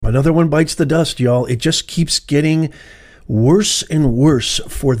another one bites the dust, y'all. It just keeps getting worse and worse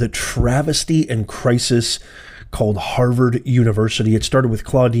for the travesty and crisis called Harvard University. It started with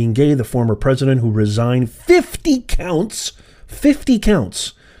Claudine Gay, the former president, who resigned 50 counts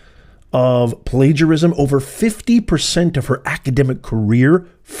of plagiarism, over 50% of her academic career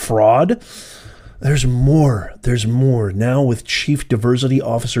fraud. There's more. Now with Chief Diversity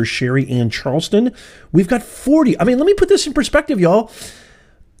Officer Sherry Ann Charleston, we've got 40. I mean, let me put this in perspective, y'all.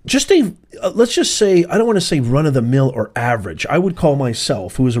 Let's just say, I don't want to say run-of-the-mill or average. I would call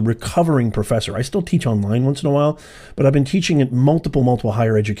myself, who is a recovering professor. I still teach online once in a while, but I've been teaching at multiple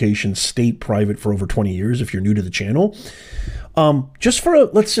higher education, state, private, for over 20 years, if you're new to the channel. Just for,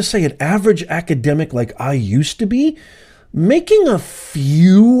 let's just say, an average academic like I used to be, making a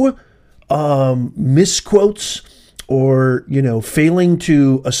few misquotes or, failing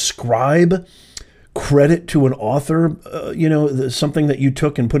to ascribe credit to an author, something that you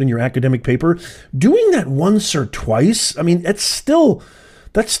took and put in your academic paper, doing that once or twice, I mean, that's still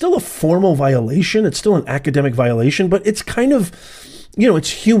a formal violation. It's still an academic violation, but it's kind of, it's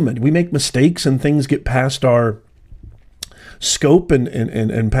human. We make mistakes and things get past our scope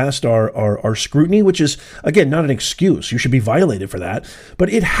and past our scrutiny, which is, again, not an excuse. You should be violated for that.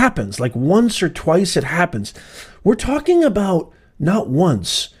 But it happens. Like once or twice it happens. We're talking about not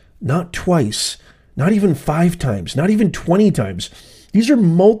once, not twice, not even 5 times, not even 20 times. These are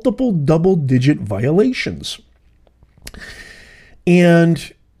multiple double-digit violations.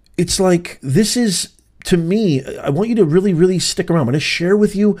 And it's like, this is, to me, I want you to really, really stick around. I'm going to share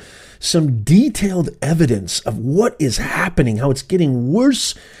with you some detailed evidence of what is happening, how it's getting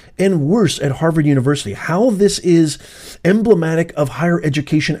worse and worse at Harvard University, how this is emblematic of higher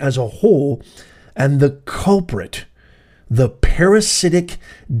education as a whole, and the culprit, the parasitic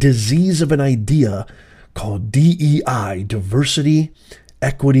disease of an idea called DEI, diversity,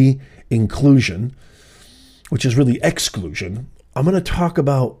 equity, inclusion, which is really exclusion. I'm going to talk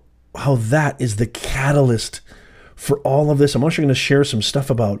about how that is the catalyst for all of this. I'm also going to share some stuff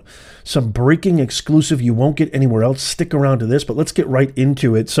about some breaking exclusive you won't get anywhere else. Stick around to this, but let's get right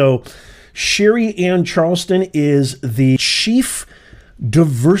into it. So Sherry Ann Charleston is the Chief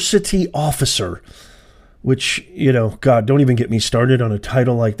Diversity Officer, which, God, don't even get me started on a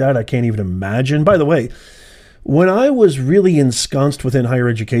title like that. I can't even imagine. By the way, when I was really ensconced within higher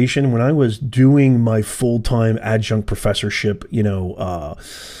education, when I was doing my full-time adjunct professorship,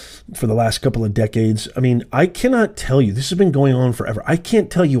 for the last couple of decades, I mean, I cannot tell you, this has been going on forever. I can't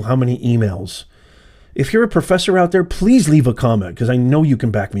tell you how many emails. If you're a professor out there, please leave a comment, because I know you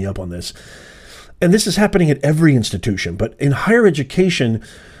can back me up on this. And this is happening at every institution, but in higher education,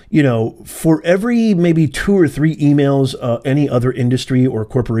 for every maybe 2 or 3 emails any other industry or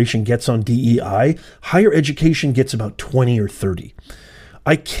corporation gets on DEI, higher education gets about 20 or 30.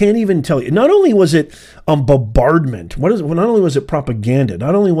 I can't even tell you. Not only was it bombardment, not only was it propaganda,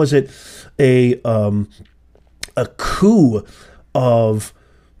 not only was it a coup of,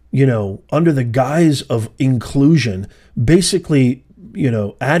 under the guise of inclusion, basically,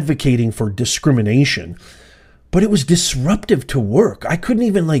 advocating for discrimination, but it was disruptive to work. I couldn't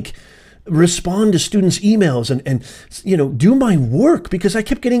even respond to students' emails and do my work, because I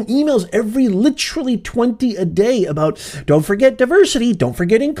kept getting emails every literally 20 a day about, don't forget diversity, don't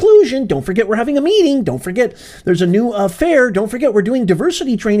forget inclusion, don't forget we're having a meeting, don't forget there's a new fair, don't forget we're doing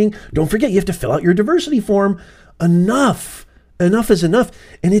diversity training, don't forget you have to fill out your diversity form. Enough is enough.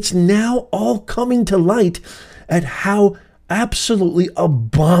 And it's now all coming to light at how absolutely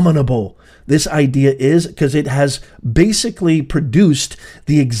abominable this idea is, because it has basically produced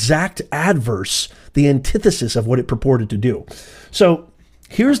the exact adverse, the antithesis of what it purported to do. So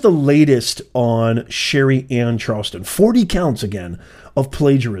here's the latest on Sherry Ann Charleston. 40 counts again of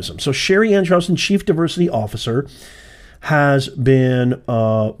plagiarism. So Sherry Ann Charleston, Chief Diversity Officer, has been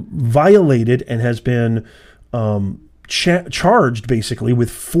violated and has been charged basically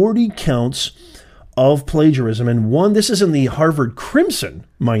with 40 counts of plagiarism. And this is in the Harvard Crimson,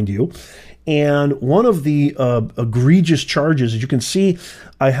 mind you. And one of the egregious charges, as you can see,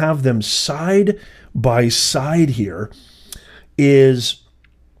 I have them side by side here, is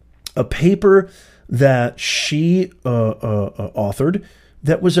a paper that she authored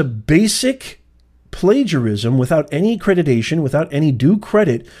that was a basic plagiarism without any accreditation, without any due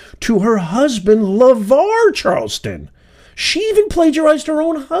credit to her husband, LeVar Charleston. She even plagiarized her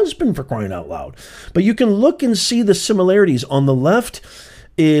own husband, for crying out loud. But you can look and see the similarities. On the left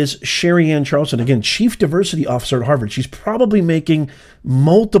is Sherry Ann Charleston, again, Chief Diversity Officer at Harvard. She's probably making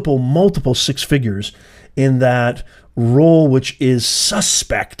multiple 6 figures in that role, which is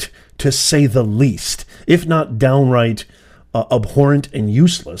suspect, to say the least, if not downright abhorrent and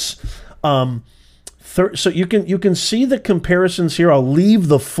useless. So you can see the comparisons here. I'll leave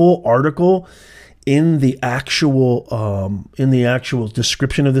the full article in the actual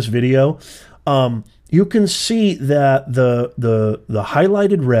description of this video. You can see that the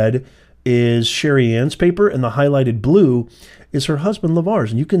highlighted red is Sherry Ann's paper, and the highlighted blue is her husband LeVar's.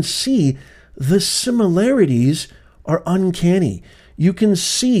 And you can see the similarities are uncanny. You can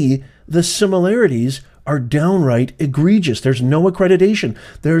see the similarities are downright egregious. There's no accreditation.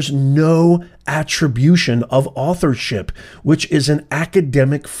 There's no attribution of authorship, which is an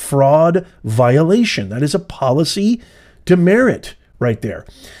academic fraud violation. That is a policy demerit right there.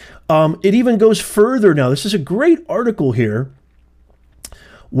 It even goes further now. This is a great article here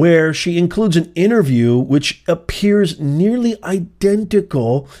where she includes an interview which appears nearly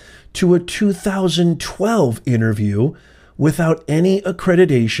identical to a 2012 interview without any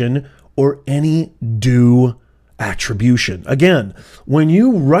accreditation or any due attribution. Again, when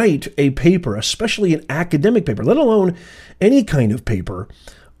you write a paper, especially an academic paper, let alone any kind of paper,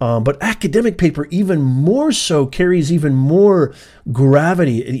 but academic paper even more so carries even more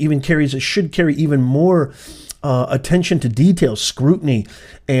gravity. It should carry even more attention to detail, scrutiny,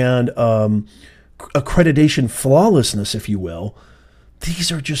 and accreditation flawlessness, if you will.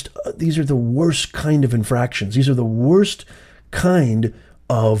 These are the worst kind of infractions. These are the worst kind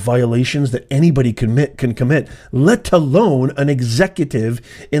of violations that anybody can commit, let alone an executive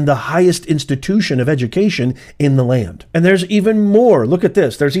in the highest institution of education in the land. And there's even more. Look at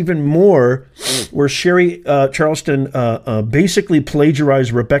this. There's even more where Sherry Charleston basically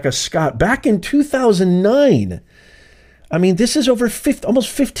plagiarized Rebecca Scott back in 2009. I mean, this is almost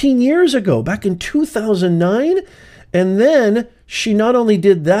 15 years ago, back in 2009. And then she not only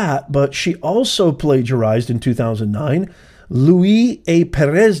did that, but she also plagiarized in 2009 Louis A.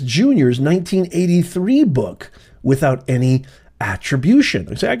 Perez Jr.'s 1983 book without any attribution.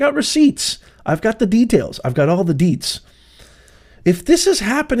 I say, I got receipts. I've got the details. I've got all the deets. If this is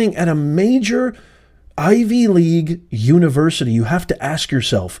happening at a major Ivy League university, you have to ask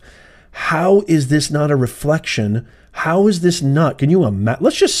yourself, how is this not a reflection? How is this not? Can you imagine?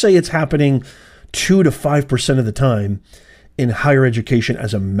 Let's just say it's happening 2 to 5% of the time in higher education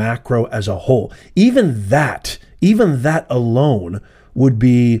as a macro, as a whole. Even that alone would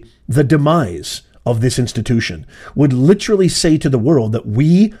be the demise of this institution, would literally say to the world that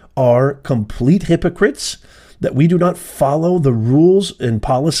we are complete hypocrites, that we do not follow the rules and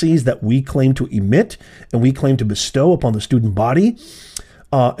policies that we claim to emit and we claim to bestow upon the student body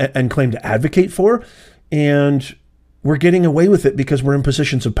and claim to advocate for. And we're getting away with it because we're in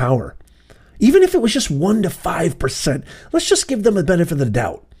positions of power. Even if it was just 1 to 5%, let's just give them the benefit of the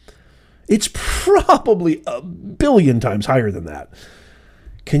doubt. It's probably a billion times higher than that.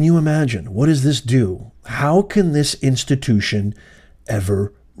 Can you imagine? What does this do? How can this institution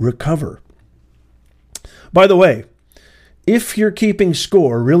ever recover? By the way, if you're keeping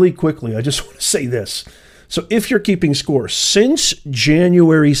score, really quickly, I just want to say this. So if you're keeping score, since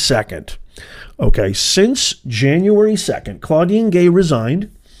January 2nd, Claudine Gay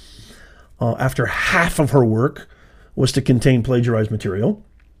resigned after half of her work was to contain plagiarized material.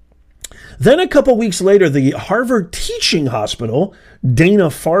 Then a couple weeks later, the Harvard Teaching Hospital,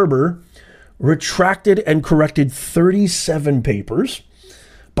 Dana-Farber, retracted and corrected 37 papers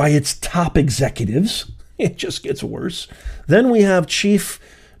by its top executives. It just gets worse. Then we have Chief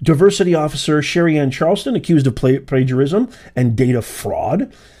Diversity Officer Sherry Ann Charleston accused of plagiarism and data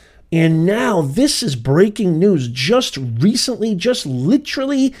fraud. And now this is breaking news just recently, just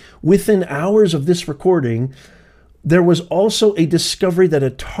literally within hours of this recording. There was also a discovery that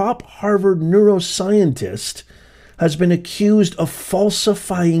a top Harvard neuroscientist has been accused of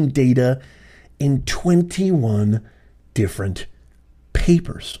falsifying data in 21 different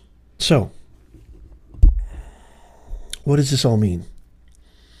papers. So, what does this all mean?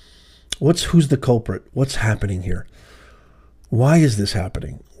 Who's the culprit? What's happening here? Why is this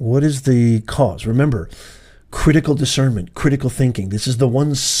happening? What is the cause? Remember, critical discernment, critical thinking. This is the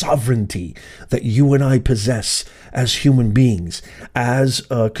one sovereignty that you and I possess as human beings, as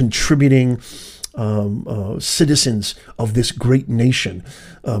contributing citizens of this great nation.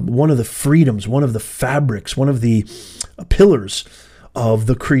 One of the freedoms, one of the fabrics, one of the pillars of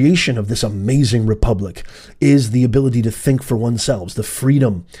the creation of this amazing republic is the ability to think for oneself, the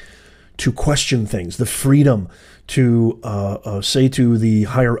freedom to question things, the freedom to say to the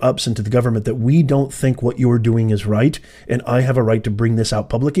higher ups and to the government that we don't think what you're doing is right, and I have a right to bring this out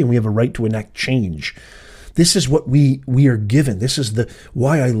publicly, and we have a right to enact change. This is what we are given. This is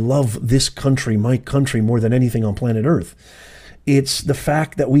why I love this country, my country, more than anything on planet Earth. It's the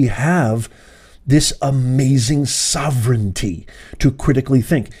fact that we have this amazing sovereignty to critically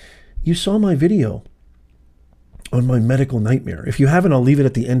think. You saw my video on my medical nightmare. If you haven't, I'll leave it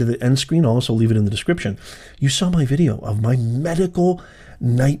at the end of the end screen. I'll also leave it in the description. You saw my video of my medical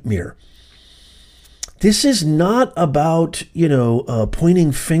nightmare. This is not about,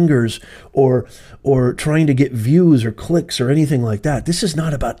 pointing fingers or trying to get views or clicks or anything like that. This is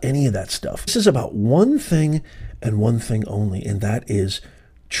not about any of that stuff. This is about one thing and one thing only, and that is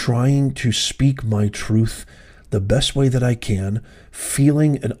trying to speak my truth the best way that I can,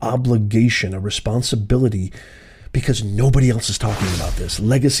 feeling an obligation, a responsibility, because nobody else is talking about this.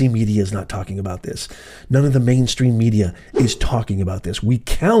 Legacy media is not talking about this. None of the mainstream media is talking about this. We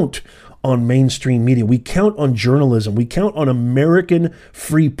count on mainstream media. We count on journalism. We count on American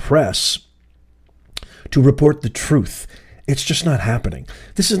free press to report the truth. It's just not happening.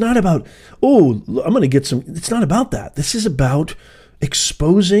 This is not about, I'm going to get some. It's not about that. This is about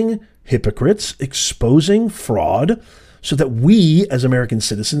exposing hypocrites, exposing fraud, so that we as American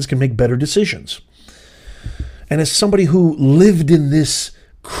citizens can make better decisions. And as somebody who lived in this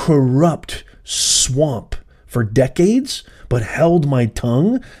corrupt swamp for decades, but held my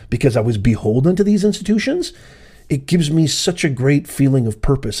tongue because I was beholden to these institutions, it gives me such a great feeling of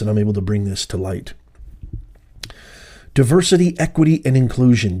purpose, and I'm able to bring this to light. Diversity, equity, and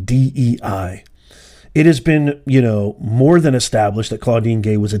inclusion, DEI. It has been, more than established that Claudine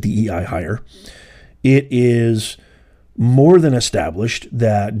Gay was a DEI hire. It is more than established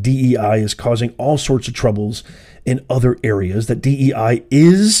that DEI is causing all sorts of troubles in other areas, that DEI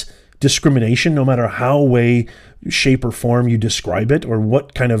is discrimination, no matter how way, shape, or form you describe it, or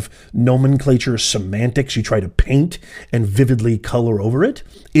what kind of nomenclature, semantics you try to paint and vividly color over it.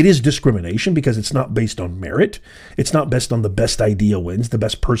 It is discrimination because it's not based on merit. It's not based on the best idea wins, the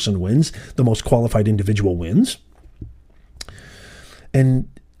best person wins, the most qualified individual wins. And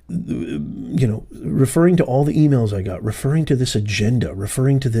referring to all the emails I got, referring to this agenda,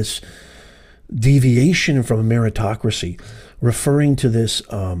 referring to this deviation from a meritocracy, referring to this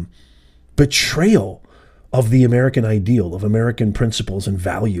betrayal of the American ideal, of American principles and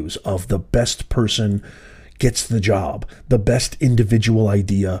values, of the best person gets the job, the best individual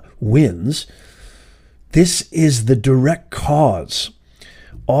idea wins. This is the direct cause.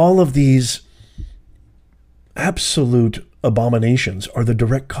 All of these absolute abominations are the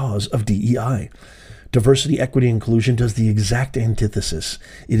direct cause of DEI. Diversity, equity, inclusion does the exact antithesis.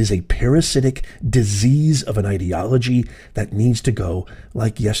 It is a parasitic disease of an ideology that needs to go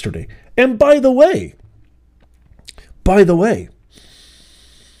like yesterday. And by the way,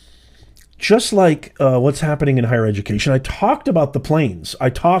 just like what's happening in higher education, I talked about the planes. I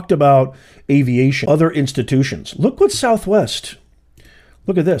talked about aviation, other institutions. Look what Southwest,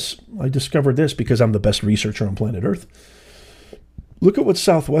 look at this. I discovered this because I'm the best researcher on planet Earth. Look at what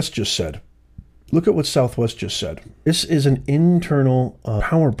Southwest just said. Look at what Southwest just said. This is an internal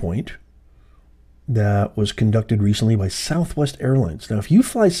PowerPoint that was conducted recently by Southwest Airlines. Now, if you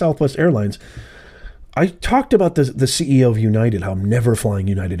fly Southwest Airlines, I talked about the CEO of United, how I'm never flying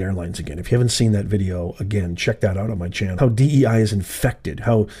United Airlines again. If you haven't seen that video, again, check that out on my channel. How DEI is infected,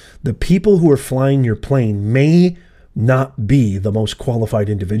 how the people who are flying your plane may not be the most qualified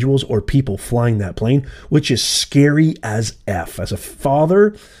individuals or people flying that plane, which is scary as F. As a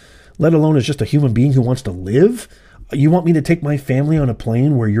father, let alone as just a human being who wants to live, you want me to take my family on a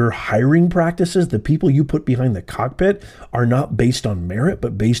plane where your hiring practices, the people you put behind the cockpit, are not based on merit,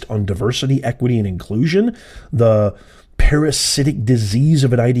 but based on diversity, equity, and inclusion? The parasitic disease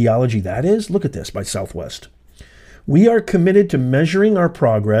of an ideology that is? Look at this by Southwest. We are committed to measuring our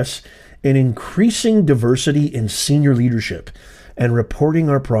progress in increasing diversity in senior leadership and reporting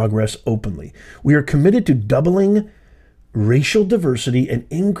our progress openly. We are committed to doubling racial diversity and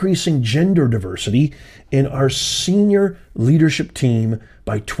increasing gender diversity in our senior leadership team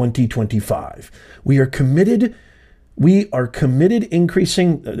by 2025. We are committed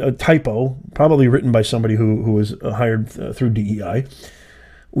increasing, a typo, probably written by somebody who was hired through DEI.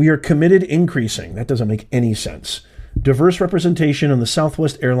 We are committed increasing, that doesn't make any sense, diverse representation on the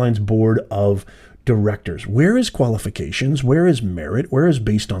Southwest Airlines Board of Directors. Where is qualifications? Where is merit? Where is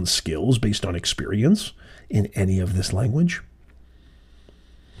based on skills, based on experience in any of this language?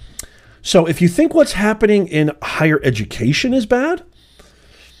 So if you think what's happening in higher education is bad,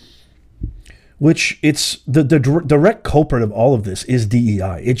 which it's the direct culprit of all of this is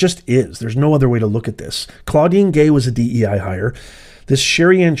DEI. It just is. There's no other way to look at this. Claudine Gay was a DEI hire. This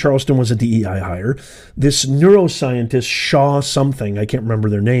Sherry Ann Charleston was a DEI hire. This neuroscientist, Shaw something, I can't remember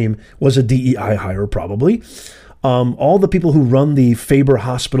their name, was a DEI hire probably. All the people who run the Faber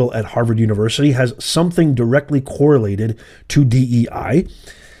Hospital at Harvard University has something directly correlated to DEI.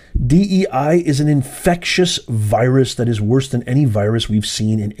 DEI is an infectious virus that is worse than any virus we've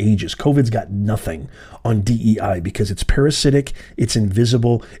seen in ages. COVID's got nothing on DEI because it's parasitic, it's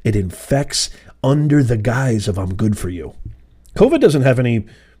invisible, it infects under the guise of I'm good for you. COVID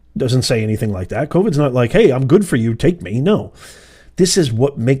doesn't say anything like that. COVID's not like, hey, I'm good for you, take me. No. This is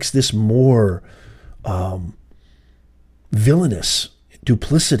what makes this more villainous,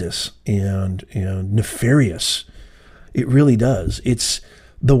 duplicitous, and nefarious. It really does. It's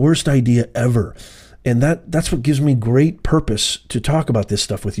the worst idea ever. And that's what gives me great purpose to talk about this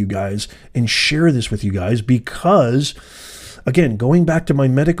stuff with you guys and share this with you guys because, again, going back to my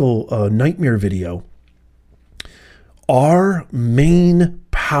medical nightmare video, our main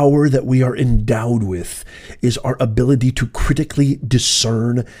power that we are endowed with is our ability to critically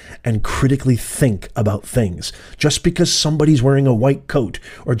discern and critically think about things. Just because somebody's wearing a white coat,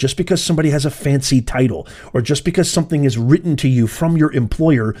 or just because somebody has a fancy title, or just because something is written to you from your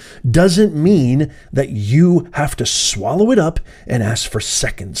employer doesn't mean that you have to swallow it up and ask for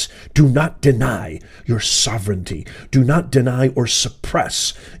seconds. Do not deny your sovereignty. Do not deny or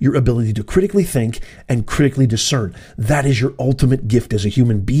suppress your ability to critically think and critically discern. That is your ultimate gift as a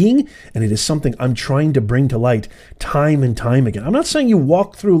human being, and it is something I'm trying to bring to light time and time again. I'm not saying you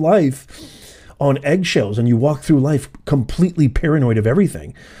walk through life on eggshells and you walk through life completely paranoid of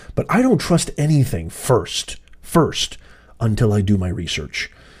everything, but I don't trust anything first until I do my research.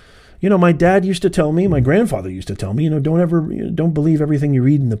 My dad used to tell me, my grandfather used to tell me, don't believe everything you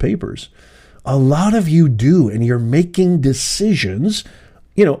read in the papers. A lot of you do, and you're making decisions.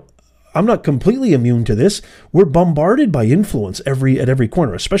 I'm not completely immune to this. We're bombarded by influence at every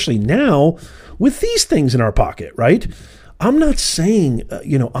corner, especially now with these things in our pocket, right? I'm not saying,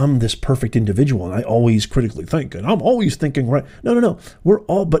 I'm this perfect individual and I always critically think and I'm always thinking right. No. We're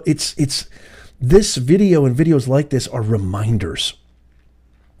all, but it's this video and videos like this are reminders.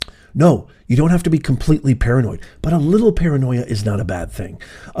 No, you don't have to be completely paranoid, but a little paranoia is not a bad thing.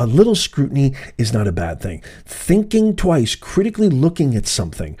 A little scrutiny is not a bad thing. Thinking twice, critically looking at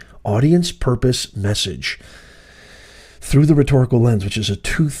something, audience, purpose, message, through the rhetorical lens, which is a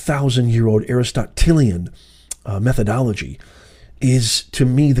 2,000-year-old Aristotelian methodology, is to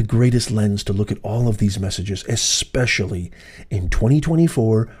me the greatest lens to look at all of these messages, especially in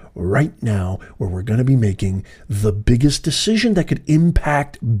 2024, right now, where we're going to be making the biggest decision that could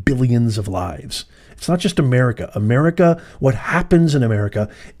impact billions of lives. It's not just America. What happens in America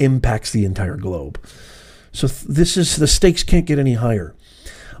impacts the entire globe. So the stakes can't get any higher.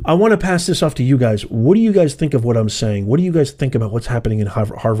 I want to pass this off to you guys. What do you guys think of what I'm saying? What do you guys think about what's happening in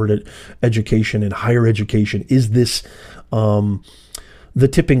Harvard education and higher education? Is this the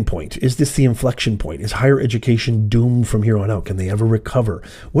tipping point? Is this the inflection point? Is higher education doomed from here on out? Can they ever recover?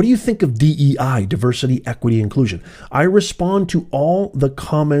 What do you think of DEI, diversity, equity, inclusion? I respond to all the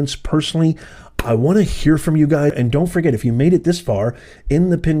comments personally. I want to hear from you guys. And don't forget, if you made it this far,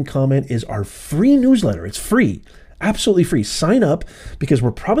 in the pinned comment is our free newsletter. It's free. Absolutely free. Sign up because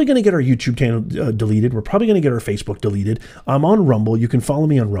we're probably going to get our YouTube channel deleted. We're probably going to get our Facebook deleted. I'm on Rumble. You can follow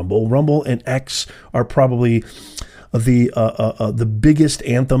me on Rumble. Rumble and X are probably the biggest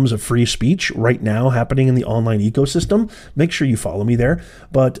anthems of free speech right now happening in the online ecosystem. Make sure you follow me there.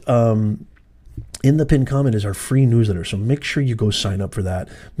 But in the pinned comment is our free newsletter. So make sure you go sign up for that.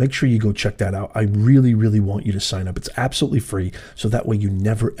 Make sure you go check that out. I really, really want you to sign up. It's absolutely free. So that way you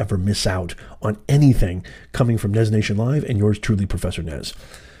never, ever miss out on anything coming from Nez Nation Live and yours truly, Professor Nez.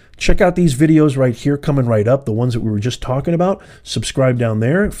 Check out these videos right here coming right up, the ones that we were just talking about. Subscribe down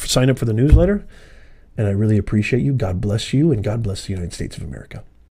there. Sign up for the newsletter. And I really appreciate you. God bless you, and God bless the United States of America.